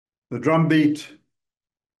The drumbeat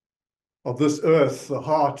of this earth, the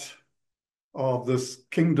heart of this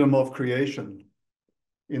kingdom of creation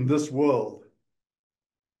in this world,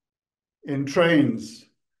 entrains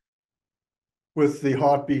with the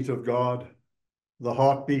heartbeat of God, the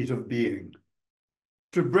heartbeat of being,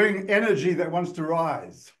 to bring energy that wants to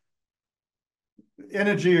rise,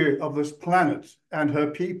 energy of this planet and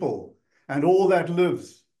her people and all that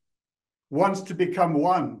lives, wants to become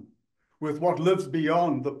one with what lives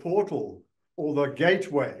beyond the portal or the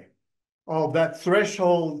gateway of that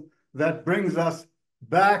threshold that brings us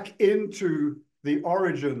back into the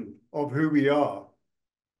origin of who we are.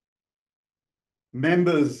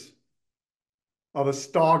 Members of a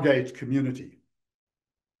Stargate community.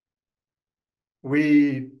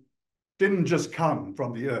 We didn't just come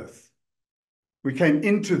from the earth. We came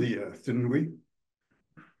into the earth, didn't we?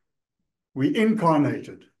 We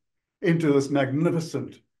incarnated into this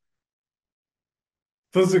magnificent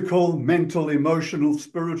physical, mental, emotional,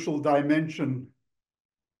 spiritual dimension,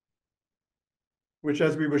 which,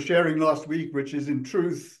 as we were sharing last week, which is in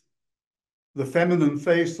truth the feminine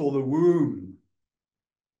face or the womb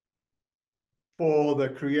for the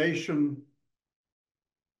creation,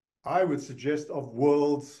 I would suggest, of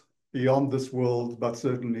worlds beyond this world, but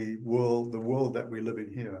certainly the world that we live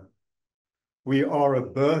in here. We are a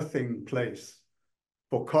birthing place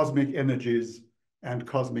for cosmic energies and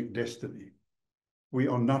cosmic destiny. We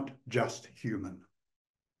are not just human.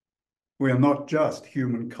 We are not just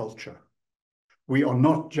human culture. We are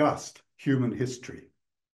not just human history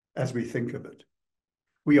as we think of it.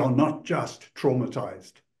 We are not just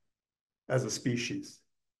traumatized as a species.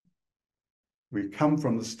 We come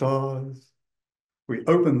from the stars. We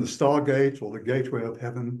open the Stargate or the gateway of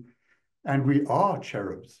heaven, and we are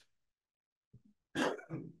cherubs.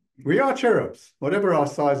 We are cherubs, whatever our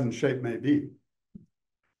size and shape may be.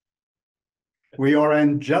 We are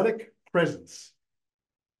angelic presence,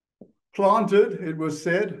 planted, it was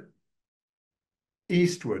said,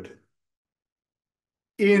 eastward,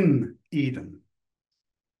 in Eden,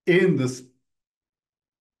 in this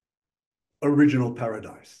original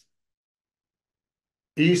paradise.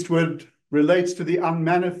 Eastward relates to the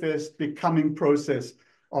unmanifest becoming process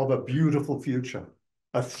of a beautiful future,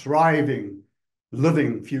 a thriving,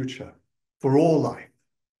 living future for all life.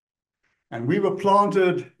 And we were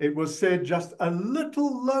planted, it was said, just a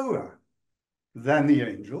little lower than the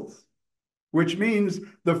angels, which means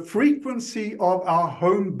the frequency of our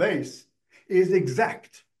home base is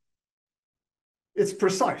exact. It's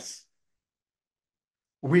precise.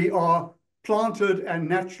 We are planted and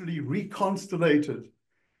naturally reconstellated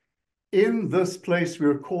in this place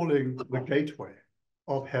we're calling the gateway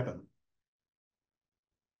of heaven.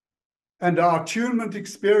 And our attunement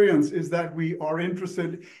experience is that we are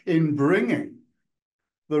interested in bringing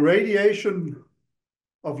the radiation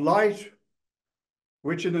of light,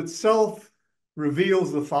 which in itself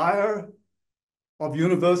reveals the fire of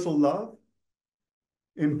universal love,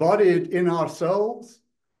 embodied in ourselves,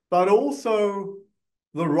 but also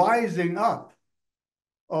the rising up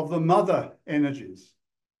of the mother energies,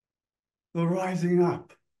 the rising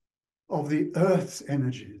up of the earth's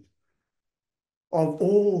energies, of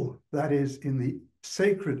all that is in the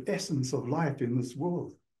sacred essence of life in this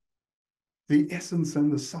world, the essence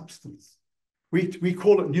and the substance. We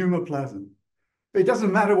call it pneumoplasm. It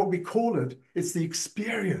doesn't matter what we call it, it's the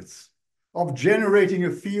experience of generating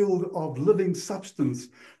a field of living substance,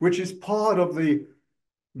 which is part of the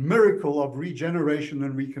miracle of regeneration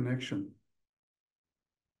and reconnection.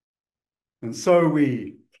 And so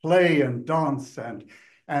we play and dance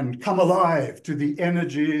and come alive to the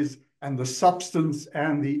energies and the substance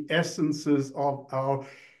and the essences of our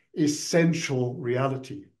essential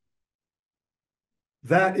reality.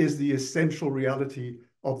 That is the essential reality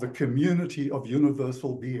of the community of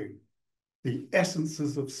universal being, the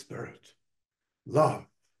essences of spirit, love,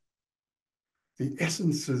 the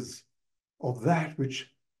essences of that which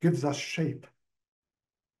gives us shape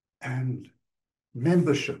and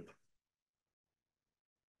membership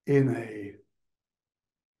in a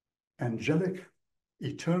angelic,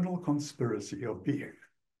 eternal conspiracy of being.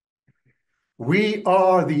 We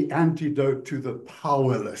are the antidote to the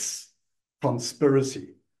powerless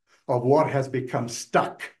conspiracy of what has become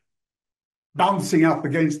stuck, bouncing up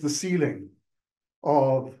against the ceiling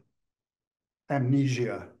of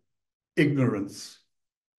amnesia, ignorance,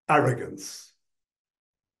 arrogance,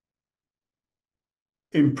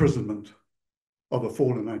 imprisonment of a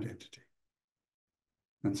fallen identity.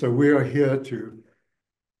 And so we are here to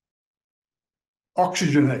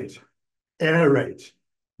oxygenate, aerate,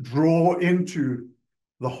 draw into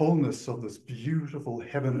the wholeness of this beautiful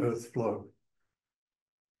heaven-earth flow,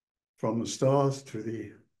 from the stars to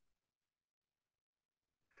the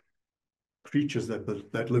creatures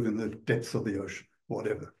that live in the depths of the ocean,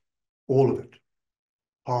 whatever. All of it,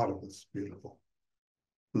 part of this beautiful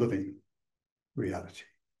living reality.